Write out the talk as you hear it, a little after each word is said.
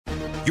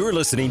You're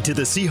listening to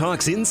the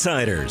Seahawks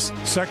Insiders.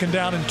 2nd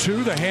down and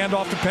 2. The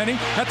handoff to Penny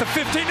at the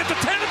 15, at the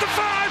 10, at the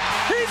 5.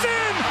 He's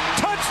in!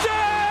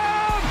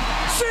 Touchdown!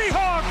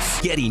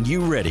 Seahawks! Getting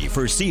you ready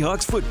for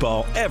Seahawks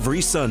football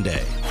every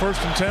Sunday.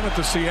 1st and 10 at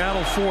the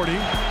Seattle 40.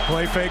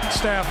 Play fake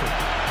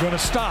Stafford. Gonna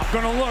stop,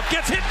 gonna look,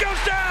 gets hit, goes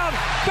down!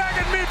 Back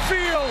at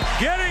midfield!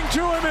 Getting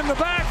to him in the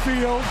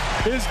backfield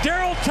is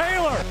Darrell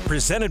Taylor.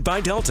 Presented by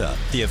Delta,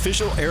 the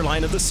official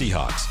airline of the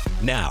Seahawks.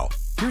 Now,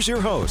 here's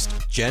your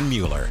host, Jen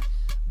Mueller.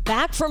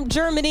 Back from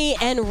Germany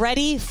and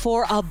ready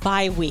for a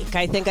bye week.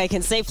 I think I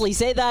can safely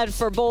say that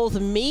for both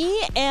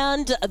me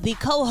and the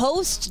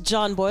co-host,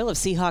 John Boyle of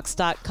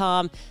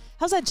Seahawks.com.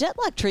 How's that jet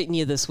lag treating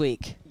you this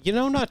week? You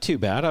know, not too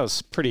bad. I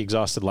was pretty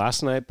exhausted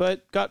last night,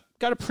 but got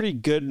a pretty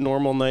good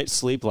normal night's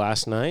sleep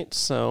last night.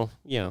 So,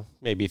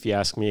 maybe if you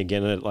ask me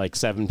again at like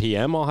 7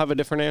 p.m., I'll have a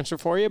different answer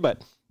for you.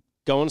 But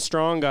going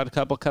strong, got a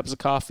couple cups of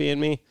coffee in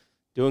me.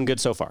 Doing good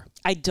so far.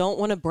 I don't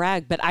want to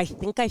brag, but I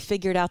think I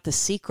figured out the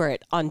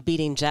secret on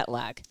beating jet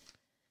lag.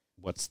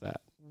 What's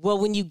that? Well,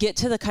 when you get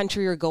to the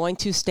country you're going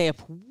to, stay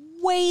up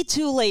way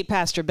too late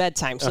past your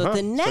bedtime. So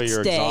the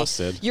next day,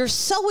 exhausted. You're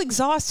so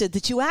exhausted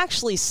that you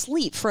actually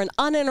sleep for an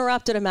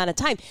uninterrupted amount of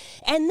time.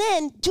 And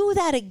then do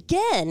that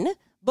again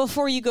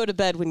before you go to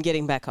bed when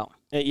getting back home.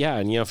 Yeah,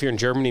 and if you're in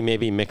Germany,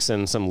 maybe mix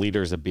in some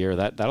liters of beer.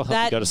 That'll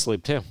help you go to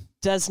sleep too.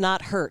 Does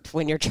not hurt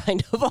when you're trying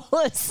to fall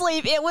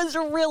asleep. It was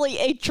really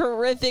a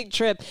terrific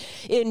trip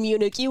in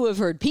Munich. You have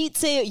heard Pete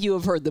say it. You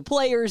have heard the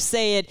players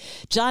say it.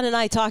 John and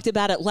I talked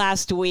about it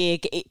last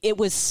week. It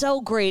was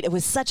so great. It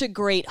was such a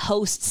great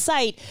host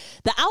site.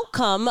 The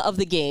outcome of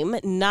the game,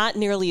 not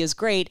nearly as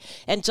great.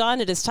 And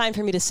John, it is time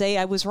for me to say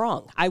I was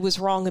wrong. I was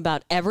wrong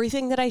about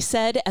everything that I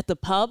said at the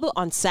pub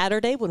on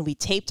Saturday when we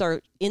taped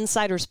our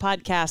Insiders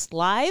podcast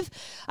live.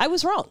 I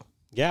was wrong.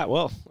 Yeah,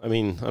 well, I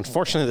mean,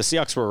 unfortunately, the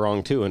Seahawks were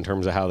wrong, too, in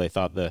terms of how they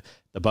thought the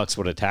Bucs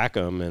would attack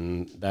them.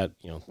 And that,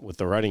 with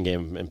the running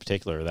game in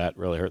particular, that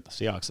really hurt the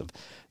Seahawks.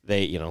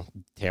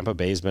 Tampa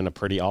Bay's been a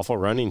pretty awful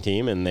running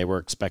team, and they were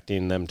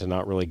expecting them to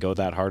not really go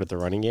that hard at the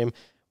running game.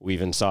 We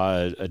even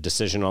saw a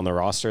decision on the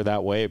roster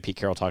that way. Pete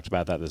Carroll talked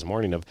about that this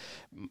morning of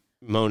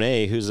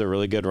Monet, who's a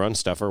really good run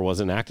stuffer,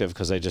 wasn't active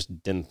because they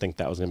just didn't think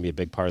that was going to be a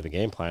big part of the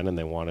game plan, and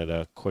they wanted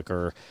a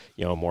quicker,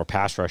 more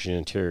pass rushing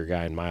interior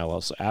guy and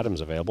Miles Adams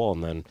available.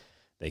 And then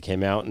they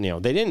came out and,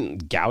 they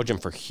didn't gouge them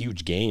for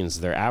huge gains.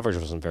 Their average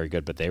wasn't very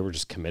good, but they were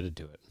just committed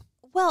to it.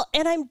 Well,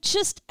 and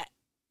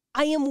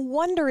I am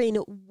wondering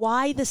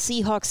why the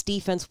Seahawks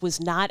defense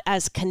was not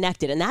as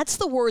connected. And that's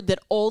the word that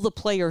all the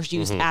players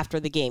used after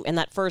the game in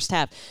that first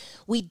half.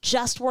 We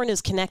just weren't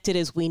as connected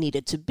as we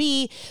needed to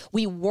be.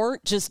 We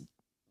weren't just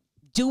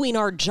doing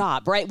our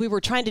job, right? We were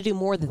trying to do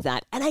more than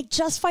that. And I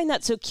just find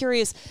that so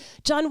curious.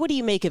 John, what do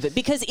you make of it?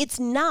 Because it's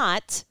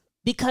not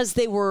because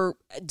they were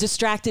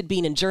distracted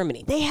being in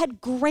Germany. They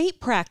had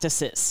great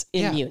practices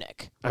in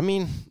Munich. I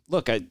mean,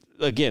 look,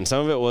 again,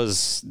 some of it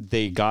was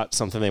they got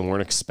something they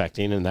weren't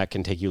expecting, and that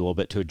can take you a little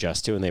bit to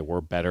adjust to, and they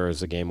were better as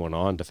the game went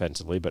on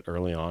defensively, but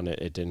early on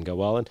it didn't go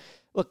well. And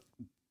look,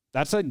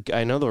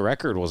 I know the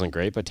record wasn't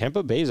great, but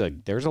Tampa Bay's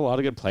there's a lot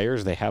of good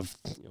players. They have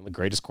the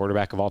greatest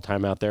quarterback of all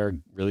time out there,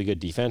 really good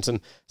defense,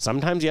 and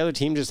sometimes the other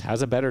team just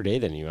has a better day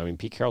than you. I mean,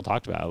 Pete Carroll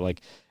talked about it.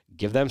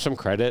 Give them some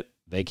credit.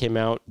 They came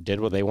out, did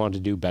what they wanted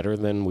to do better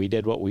than we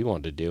did what we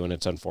wanted to do, and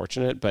it's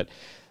unfortunate, but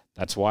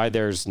that's why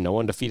there's no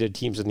undefeated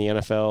teams in the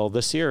NFL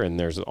this year, and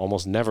there's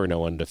almost never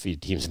no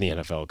undefeated teams in the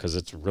NFL because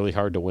it's really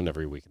hard to win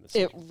every week in this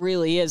league. It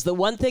really is. The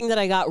one thing that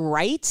I got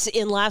right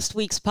in last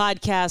week's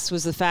podcast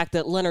was the fact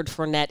that Leonard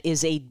Fournette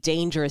is a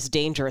dangerous,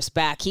 dangerous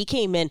back. He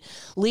came in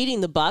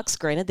leading the Bucs.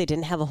 Granted, they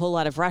didn't have a whole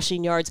lot of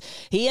rushing yards.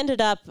 He ended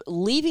up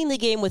leaving the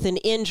game with an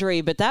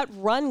injury, but that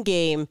run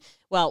game,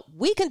 well,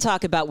 we can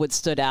talk about what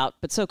stood out,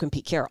 but so can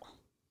Pete Carroll.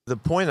 The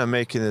point I'm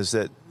making is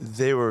that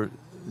they were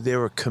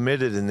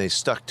committed and they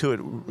stuck to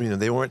it.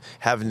 They weren't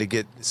having to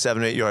get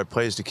 7-8 yard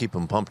plays to keep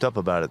them pumped up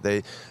about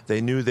it.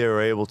 They knew they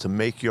were able to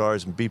make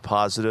yards and be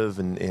positive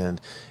and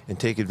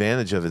take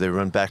advantage of it. They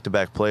run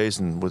back-to-back plays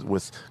and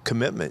with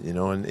commitment,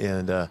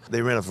 and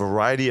they ran a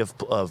variety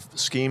of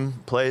scheme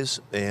plays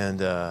and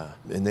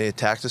they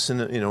attacked us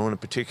in a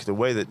particular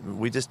way that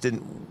we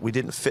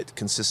didn't fit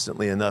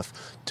consistently enough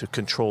to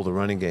control the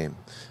running game.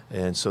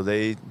 And so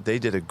they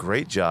did a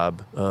great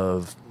job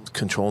of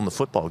controlling the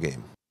football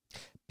game.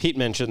 Pete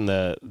mentioned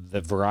the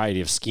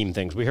variety of scheme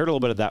things. We heard a little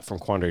bit of that from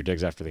Quandre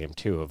Diggs after the game,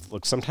 too.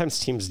 Look, sometimes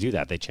teams do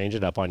that. They change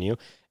it up on you,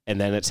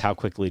 and then it's how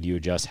quickly do you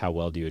adjust, how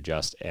well do you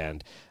adjust.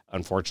 And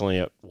unfortunately,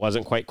 it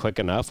wasn't quite quick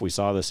enough. We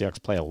saw the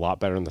Seahawks play a lot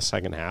better in the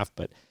second half,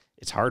 but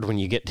it's hard when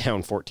you get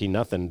down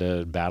 14-0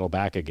 to battle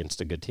back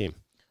against a good team.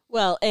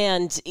 Well,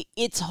 and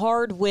it's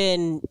hard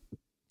when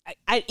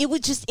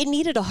it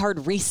needed a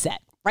hard reset.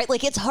 Right?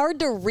 It's hard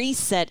to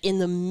reset in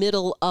the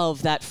middle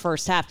of that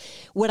first half.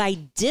 What I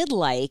did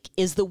like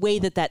is the way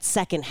that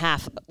second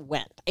half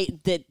went.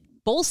 That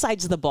both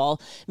sides of the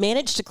ball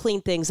managed to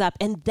clean things up,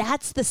 and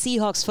that's the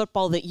Seahawks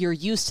football that you're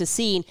used to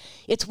seeing.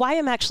 It's why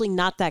I'm actually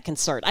not that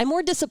concerned. I'm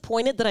more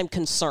disappointed than I'm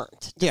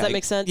concerned. Does that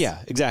make sense? Yeah,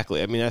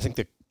 exactly. I mean, I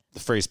think the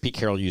phrase Pete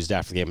Carroll used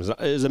after the game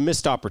is a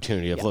missed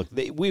opportunity of, look,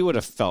 we would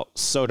have felt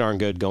so darn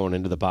good going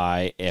into the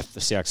bye if the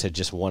Seahawks had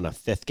just won a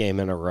 5th game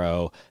in a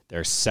row.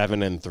 They're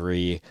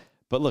 7-3.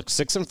 But look,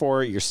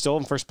 6-4, you're still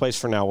in first place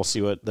for now. We'll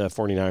see what the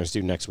 49ers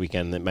do next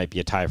weekend. That might be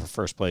a tie for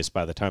first place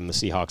by the time the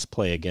Seahawks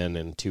play again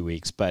in 2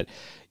 weeks. But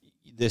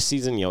this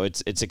season,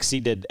 it's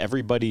exceeded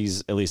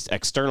everybody's, at least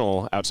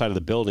external, outside of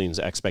the building's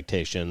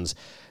expectations.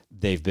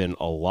 They've been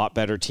a lot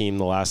better team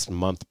the last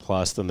month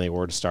plus than they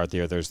were to start the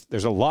year.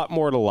 There's a lot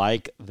more to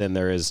like than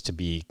there is to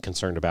be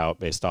concerned about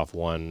based off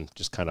one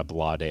just kind of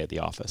blah day at the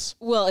office.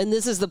 Well, and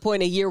this is the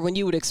point of year when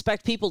you would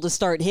expect people to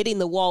start hitting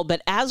the wall.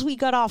 But as we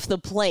got off the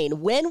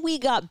plane, when we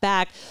got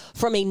back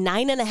from a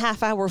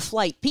 9.5-hour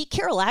flight, Pete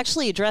Carroll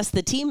actually addressed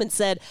the team and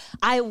said,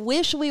 I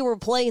wish we were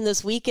playing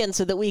this weekend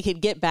so that we could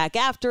get back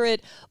after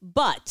it.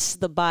 But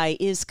the bye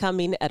is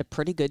coming at a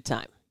pretty good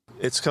time.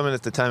 It's coming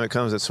at the time it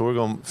comes, so we're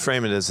going to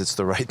frame it as it's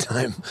the right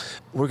time.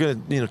 We're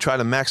going to, try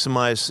to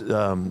maximize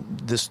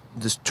this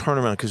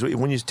turnaround, because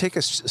when you take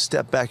a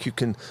step back,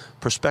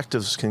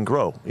 perspectives can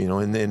grow,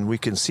 and then we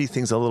can see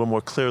things a little more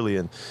clearly,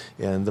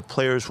 and the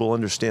players will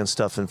understand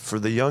stuff. And for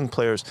the young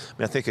players,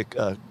 I think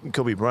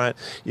Kobe Bryant,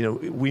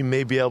 we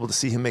may be able to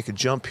see him make a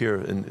jump here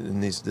in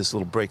this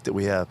little break that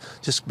we have,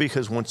 just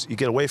because once you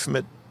get away from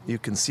it, you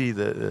can see a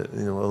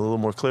little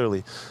more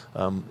clearly.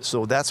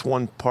 So that's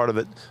one part of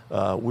it.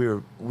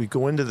 We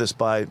go into this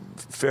by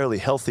fairly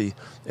healthy,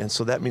 and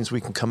so that means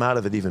we can come out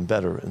of it even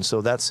better. And so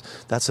that's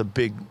a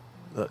big.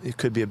 It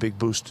could be a big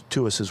boost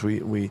to us as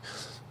we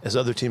as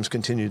other teams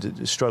continue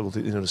to struggle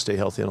to stay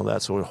healthy and all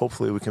that. So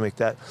hopefully we can make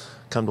that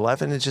come to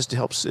life, and it just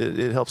helps.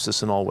 It helps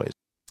us in all ways.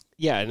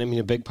 Yeah, and I mean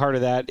a big part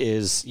of that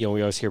is we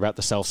always hear about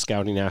the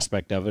self-scouting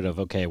aspect of it. Of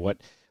okay,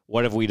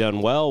 what have we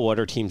done well? What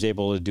are teams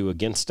able to do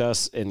against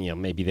us? And,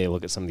 maybe they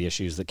look at some of the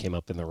issues that came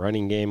up in the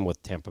running game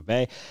with Tampa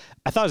Bay.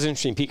 I thought it was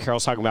interesting. Pete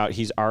Carroll's talking about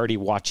he's already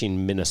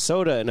watching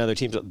Minnesota and other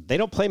teams. They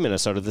don't play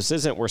Minnesota. This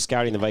isn't we're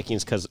scouting the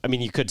Vikings because,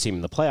 you could see them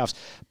in the playoffs.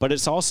 But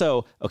it's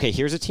also, okay,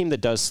 here's a team that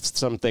does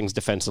some things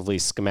defensively,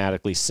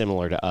 schematically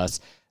similar to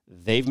us.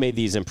 They've made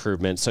these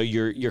improvements. So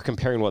you're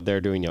comparing what they're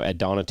doing. Ed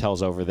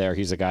Donatell's over there.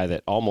 He's a guy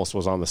that almost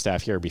was on the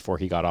staff here before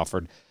he got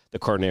offered the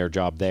coordinator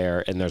job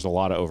there, and there's a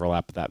lot of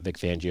overlap with that Vic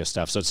Fangio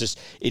stuff. So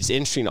it's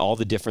interesting, all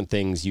the different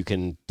things you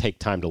can take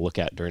time to look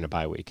at during a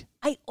bye week.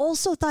 I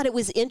also thought it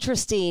was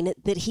interesting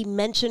that he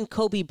mentioned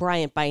Kobe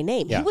Bryant by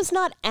name. Yeah. He was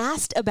not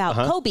asked about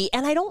Kobe,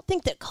 and I don't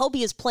think that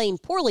Kobe is playing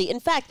poorly. In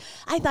fact,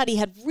 I thought he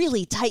had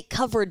really tight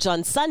coverage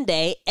on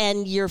Sunday,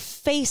 and you're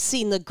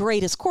facing the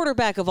greatest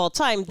quarterback of all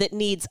time that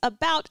needs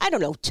about,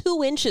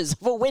 2 inches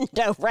of a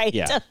window, right,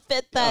 to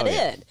fit that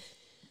in.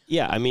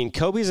 Yeah,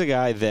 Kobe's a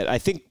guy that I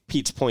think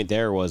Pete's point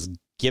there was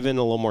given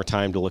a little more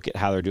time to look at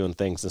how they're doing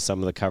things and some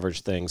of the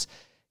coverage things.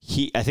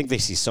 I think they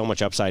see so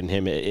much upside in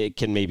him. It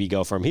can maybe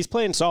go from he's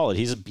playing solid.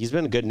 He's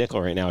been a good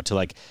nickel right now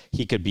to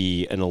he could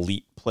be an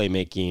elite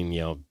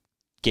playmaking,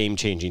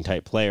 game-changing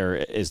type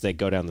player as they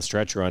go down the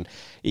stretch run.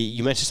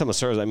 You mentioned some of the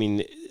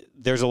stories.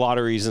 There's a lot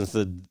of reasons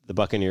the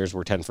Buccaneers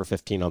were 10 for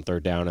 15 on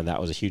third down, and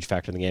that was a huge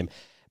factor in the game.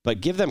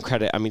 But give them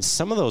credit.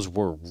 some of those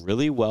were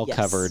really well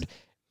covered,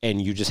 and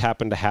you just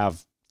happen to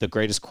have the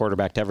greatest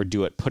quarterback to ever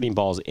do it, putting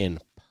balls in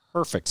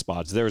perfect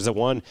spots. There was it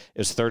was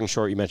 3rd and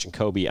short. You mentioned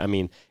Kobe.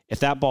 If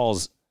that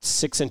ball's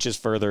 6 inches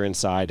further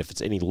inside, if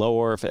it's any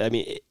lower,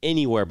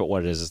 anywhere but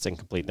what it is, it's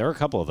incomplete. There are a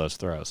couple of those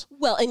throws.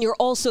 Well, and you're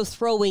also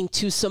throwing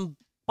to some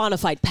bona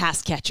fide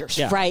pass catchers,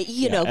 right?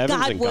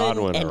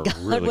 Godwin and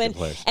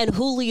really and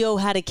Julio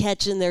had a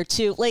catch in there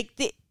too.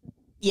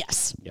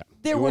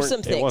 There were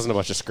some things. It wasn't a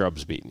bunch of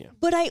scrubs beating you.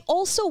 But I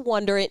also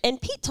wonder, and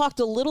Pete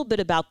talked a little bit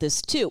about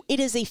this too, it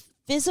is a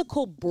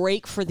physical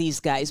break for these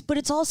guys, but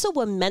it's also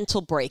a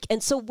mental break.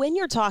 And so when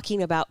you're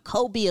talking about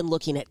Kobe and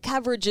looking at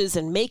coverages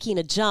and making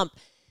a jump,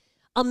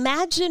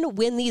 imagine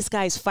when these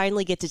guys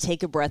finally get to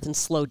take a breath and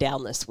slow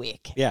down this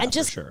week. Yeah, and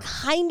just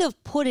kind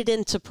of put it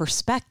into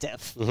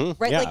perspective,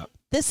 right? Yeah.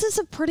 This is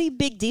a pretty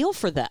big deal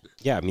for them.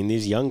 Yeah,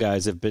 these young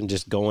guys have been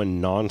just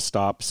going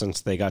nonstop since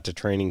they got to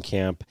training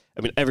camp.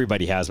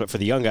 Everybody has, but for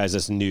the young guys,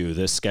 it's new,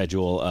 this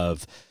schedule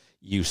of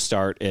you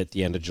start at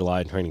the end of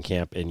July in training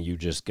camp and you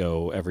just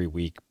go every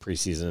week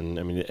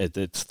preseason.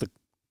 It's the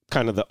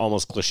kind of the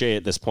almost cliche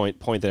at this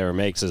point that everyone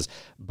makes is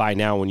by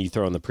now when you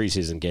throw in the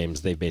preseason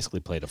games, they've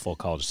basically played a full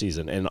college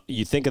season. And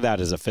you think of that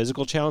as a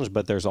physical challenge,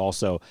 but there's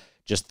also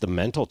just the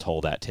mental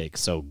toll that takes.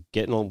 So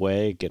getting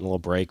away, getting a little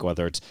break,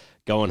 whether it's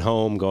going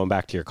home, going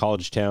back to your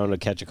college town to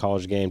catch a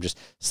college game, just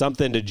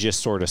something to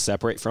just sort of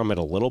separate from it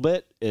a little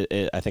bit,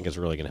 I think is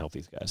really going to help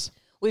these guys.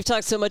 We've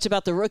talked so much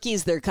about the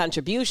rookies, their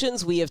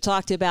contributions. We have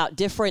talked about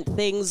different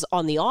things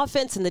on the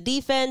offense and the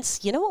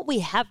defense. You know what we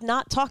have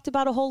not talked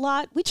about a whole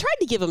lot? We tried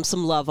to give them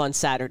some love on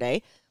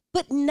Saturday,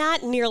 but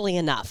not nearly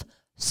enough.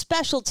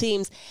 Special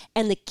teams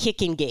and the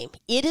kicking game.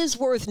 It is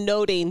worth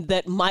noting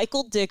that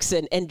Michael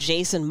Dixon and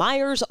Jason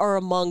Myers are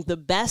among the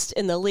best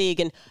in the league,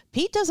 and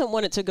Pete doesn't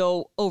want it to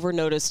go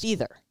overnoticed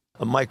either.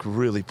 Mike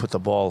really put the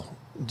ball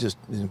just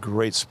in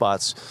great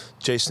spots.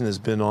 Jason has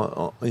been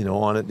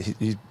on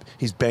it.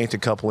 He's banked a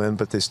couple in,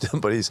 but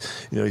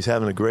he's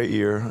having a great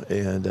year,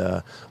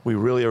 and we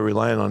really are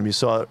relying on him. You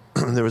saw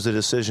there was a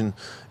decision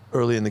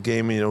early in the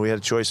game. We had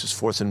a choice. It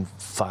was 4th and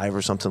 5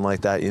 or something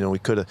like that. We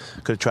could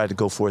have tried to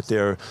go for it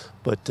there,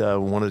 but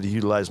we wanted to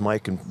utilize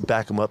Mike and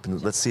back him up,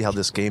 and let's see how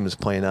this game is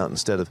playing out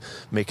instead of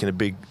making a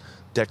big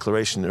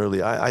declaration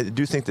early. I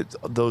do think that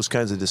those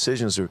kinds of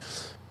decisions are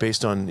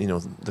based on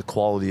the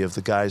quality of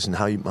the guys and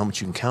how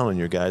much you can count on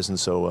your guys, and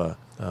so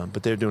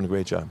but they're doing a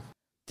great job.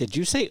 Did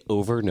you say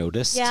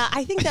over-noticed? Yeah,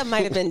 I think that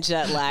might have been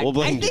jet lag.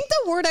 I think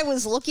the word I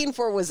was looking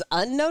for was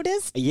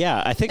unnoticed.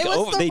 Yeah, I think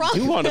they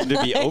do want him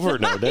to be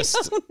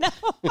over-noticed.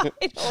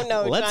 I don't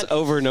know. Let's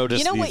over-notice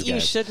these guys. What you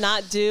should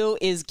not do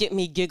is get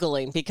me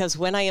giggling, because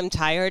when I am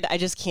tired, I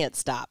just can't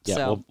stop. Yeah,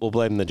 so. we'll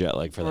blame the jet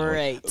lag for that.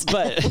 Right.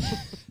 But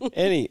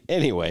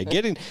anyway,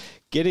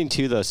 getting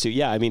to those two,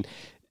 yeah, I mean,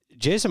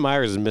 Jason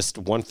Myers has missed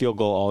one field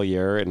goal all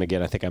year, and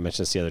again, I think I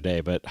mentioned this the other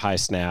day, but high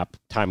snap,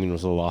 timing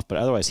was a little off, but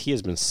otherwise he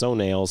has been so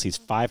nails. He's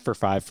 5 for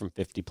 5 from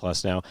 50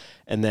 plus now.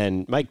 And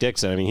then Mike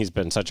Dixon, I mean, he's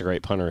been such a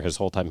great punter his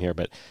whole time here,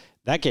 but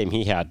that game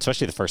he had,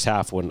 especially the first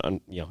half, when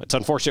it's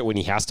unfortunate when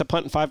he has to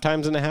punt 5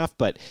 times in a half,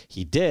 but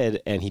he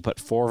did, and he put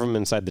 4 of them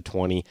inside the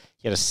 20.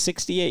 He had a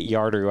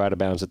 68-yarder go out of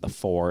bounds at the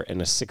 4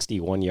 and a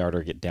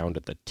 61-yarder get down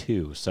at the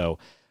 2. So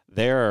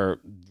they're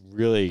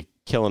really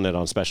killing it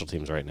on special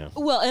teams right now.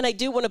 Well, and I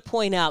do want to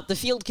point out the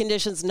field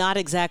conditions not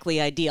exactly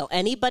ideal.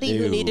 Anybody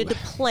who needed to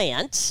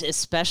plant,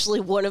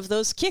 especially one of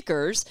those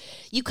kickers,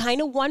 you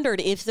kind of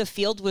wondered if the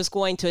field was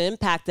going to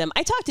impact them.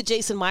 I talked to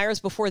Jason Myers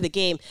before the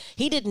game.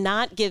 He did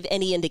not give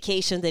any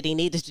indication that he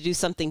needed to do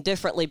something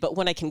differently, but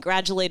when I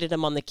congratulated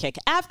him on the kick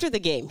after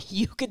the game,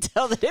 you could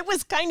tell that it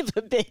was kind of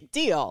a big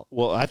deal.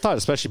 Well, I thought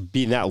especially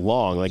being that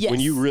long, like when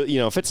you really,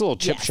 if it's a little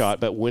chip shot,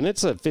 but when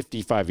it's a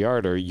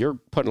 55-yarder, you're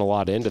putting a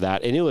lot into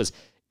that. And it was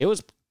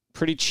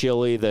pretty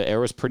chilly. The air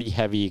was pretty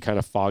heavy, kind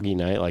of foggy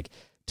night. Like,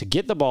 to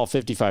get the ball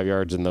 55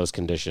 yards in those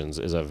conditions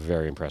is a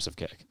very impressive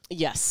kick.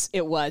 Yes,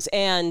 it was.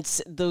 And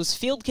those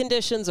field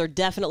conditions are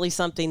definitely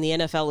something the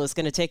NFL is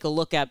going to take a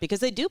look at, because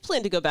they do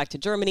plan to go back to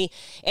Germany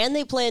and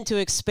they plan to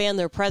expand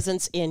their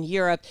presence in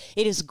Europe.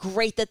 It is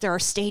great that there are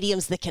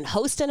stadiums that can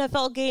host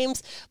NFL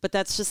games, but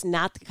that's just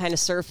not the kind of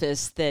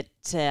surface that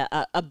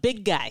a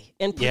big guy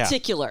in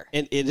particular. Yeah.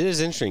 And it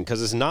is interesting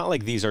because it's not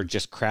like these are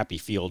just crappy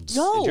fields.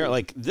 No.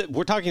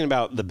 We're talking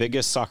about the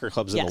biggest soccer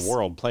clubs in the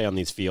world play on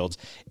these fields,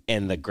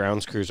 and the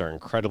grounds crews are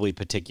incredibly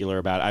particular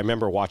about it. I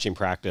remember watching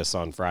practice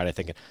on Friday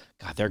thinking,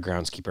 God, their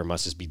groundskeeper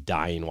must just be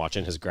dying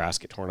watching his grass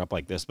get torn up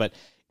like this. But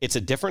it's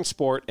a different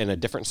sport and a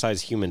different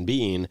size human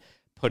being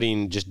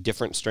putting just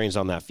different strains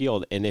on that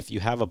field. And if you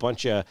have a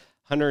bunch of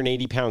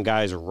 180-pound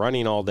guys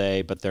running all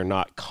day, but they're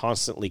not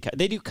constantly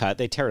they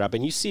tear it up.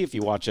 And you see, if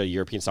you watch a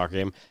European soccer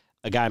game,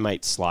 a guy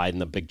might slide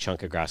and the big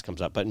chunk of grass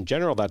comes up. But in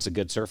general, that's a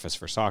good surface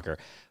for soccer.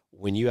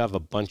 When you have a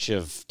bunch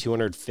of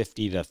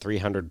 250 to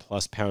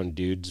 300-plus pound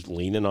dudes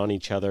leaning on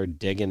each other,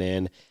 digging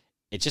in,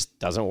 it just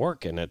doesn't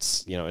work. And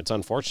it's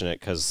unfortunate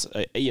because,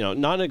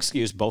 not an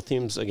excuse. Both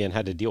teams, again,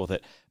 had to deal with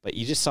it. But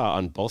you just saw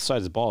on both sides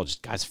of the ball,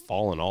 just guys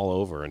falling all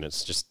over, and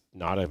it's just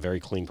not a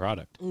very clean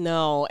product.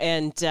 No,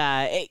 and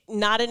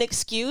not an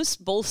excuse.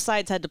 Both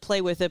sides had to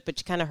play with it, but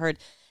you kind of heard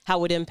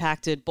how it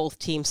impacted both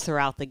teams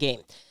throughout the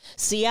game.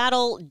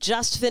 Seattle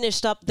just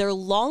finished up their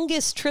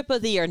longest trip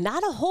of the year.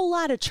 Not a whole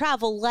lot of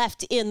travel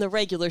left in the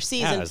regular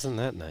season. Yeah, isn't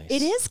that nice?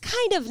 It is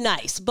kind of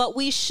nice, but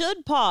we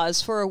should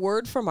pause for a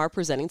word from our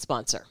presenting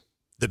sponsor.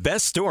 The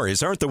best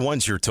stories aren't the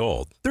ones you're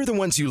told. They're the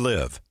ones you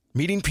live.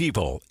 Meeting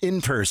people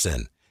in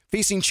person,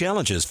 facing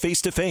challenges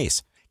face to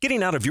face,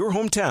 getting out of your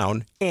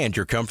hometown and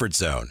your comfort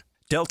zone.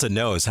 Delta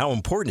knows how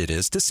important it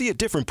is to see a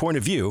different point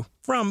of view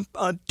from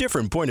a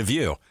different point of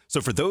view.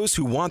 So for those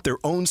who want their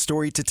own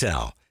story to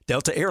tell,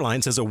 Delta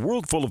Airlines has a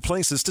world full of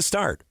places to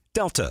start.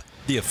 Delta,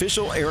 the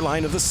official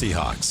airline of the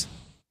Seahawks.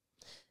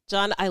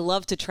 John, I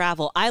love to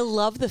travel. I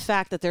love the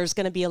fact that there's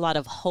going to be a lot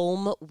of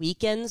home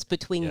weekends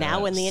between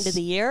now and the end of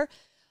the year.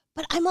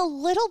 But I'm a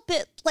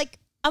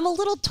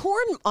little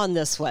torn on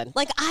this one.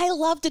 Like, I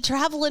love to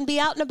travel and be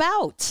out and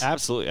about.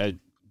 Absolutely.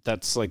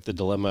 That's like the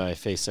dilemma I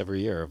face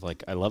every year of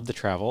like, I love the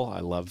travel. I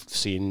love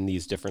seeing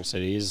these different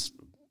cities,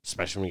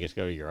 especially when we get to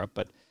go to Europe.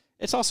 But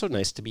it's also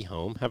nice to be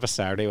home, have a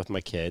Saturday with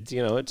my kids.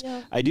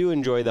 I do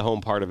enjoy the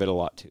home part of it a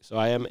lot too. So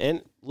I am,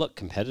 and look,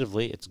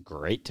 competitively, it's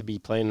great to be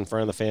playing in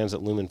front of the fans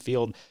at Lumen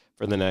Field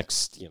for the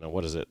next,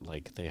 what is it?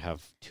 Like, they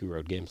have 2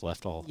 road games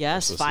left all.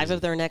 Yes, 5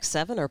 of their next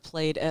 7 are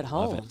played at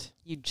home. Love it.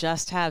 You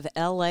just have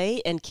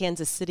L.A. and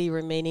Kansas City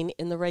remaining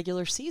in the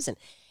regular season.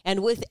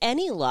 And with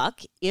any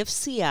luck, if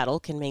Seattle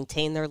can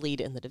maintain their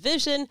lead in the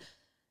division,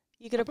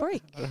 you get a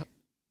break.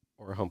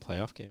 Or a home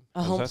playoff game.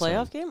 A home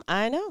playoff game?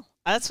 I know.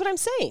 That's what I'm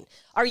saying.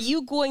 Are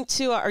you going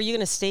to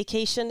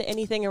staycation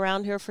anything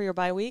around here for your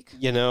bye week?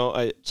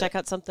 Check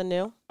out something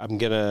new? I'm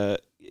going to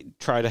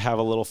try to have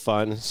a little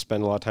fun,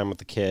 spend a lot of time with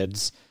the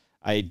kids.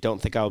 I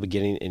don't think I'll be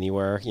getting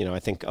anywhere. I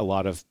think a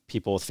lot of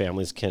people with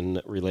families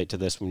can relate to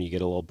this when you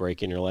get a little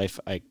break in your life.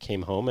 I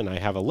came home and I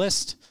have a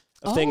list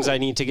of things I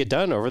need to get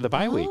done over the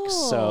bye week.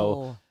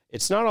 So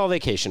it's not all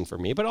vacation for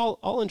me, but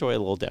I'll enjoy a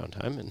little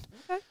downtime and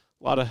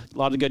a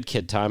lot of good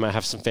kid time. I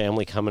have some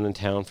family coming in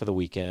town for the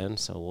weekend,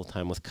 so a little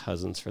time with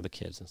cousins for the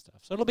kids and stuff.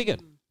 So it'll be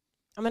good.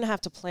 I'm going to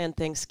have to plan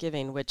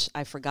Thanksgiving, which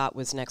I forgot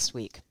was next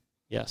week.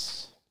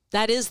 Yes.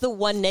 That is the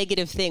one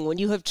negative thing. When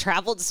you have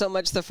traveled so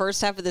much the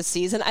first half of the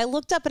season, I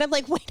looked up and I'm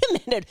like, wait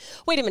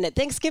a minute.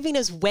 Thanksgiving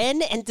is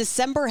when? And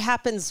December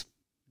happens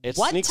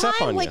what sneaks time?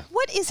 up on like, you.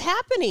 what is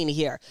happening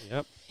here?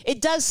 Yep. It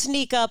does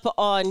sneak up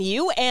on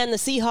you, and the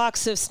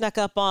Seahawks have snuck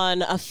up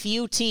on a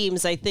few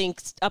teams, I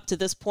think, up to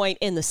this point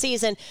in the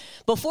season.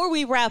 Before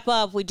we wrap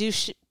up, we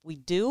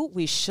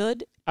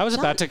should. I was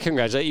about to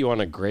congratulate you on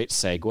a great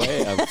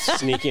segue of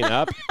sneaking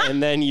up,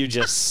 and then you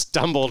just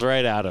stumbled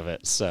right out of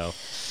it. So,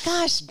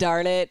 gosh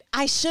darn it.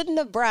 I shouldn't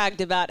have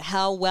bragged about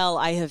how well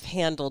I have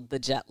handled the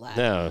jet lag.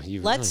 No,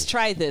 Let's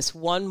try this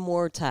one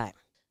more time.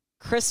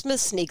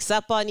 Christmas sneaks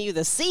up on you.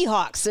 The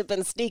Seahawks have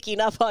been sneaking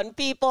up on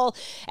people.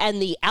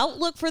 And the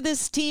outlook for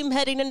this team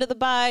heading into the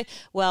bye,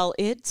 well,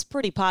 it's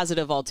pretty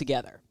positive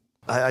altogether.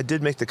 I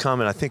did make the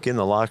comment, I think, in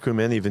the locker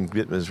room and even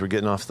as we're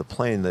getting off the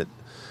plane that,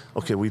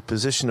 okay, we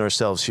position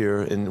ourselves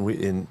here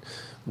and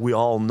we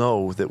all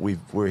know that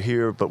we're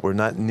here, but we're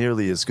not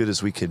nearly as good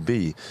as we could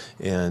be.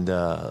 And,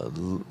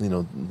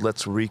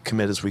 let's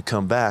recommit as we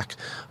come back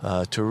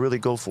to really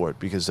go for it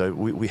because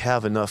we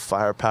have enough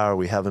firepower.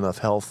 We have enough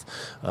health.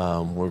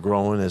 We're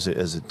growing as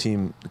a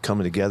team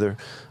coming together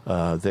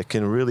that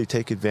can really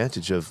take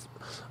advantage of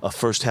a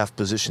first half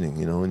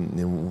positioning,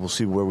 and we'll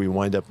see where we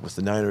wind up with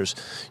the Niners,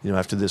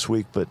 after this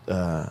week. But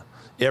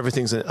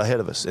everything's ahead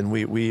of us, and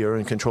we are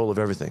in control of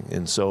everything.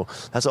 And so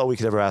that's all we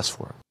could ever ask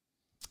for.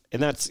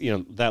 And that's,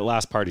 that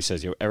last part he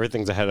says,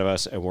 everything's ahead of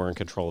us and we're in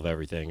control of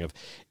everything.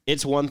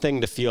 It's one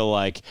thing to feel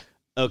like,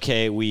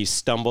 okay, we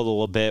stumbled a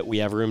little bit, we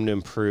have room to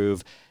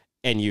improve,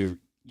 and you're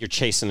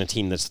chasing a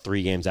team that's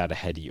 3 games out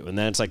ahead of you. And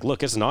then it's like,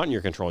 look, it's not in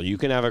your control. You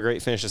can have a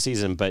great finish of the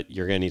season, but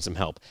you're going to need some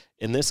help.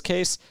 In this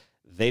case,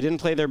 they didn't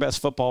play their best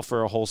football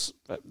for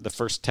the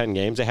first 10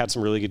 games. They had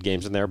some really good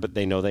games in there, but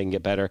they know they can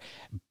get better.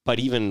 But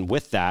even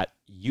with that,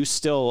 you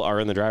still are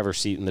in the driver's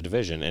seat in the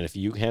division. And if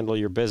you handle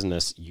your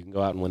business, you can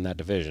go out and win that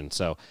division.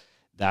 So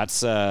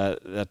that's a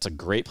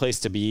great place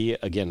to be,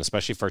 again,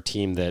 especially for a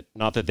team that,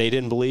 not that they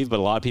didn't believe, but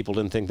a lot of people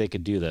didn't think they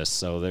could do this.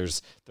 So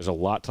there's a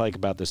lot to like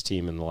about this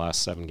team in the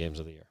last 7 games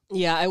of the year.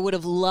 Yeah, I would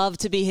have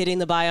loved to be hitting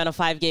the bye on a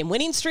 5-game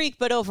winning streak,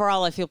 but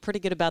overall I feel pretty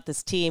good about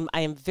this team.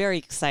 I am very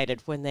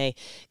excited when they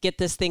get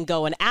this thing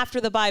going after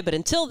the bye, but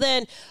until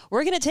then,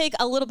 we're going to take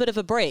a little bit of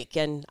a break,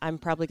 and I'm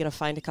probably going to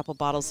find a couple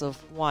bottles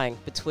of wine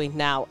between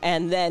now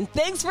and then.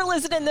 Thanks for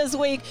listening this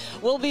week.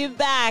 We'll be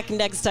back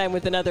next time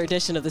with another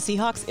edition of the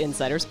Seahawks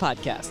Insiders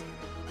Podcast.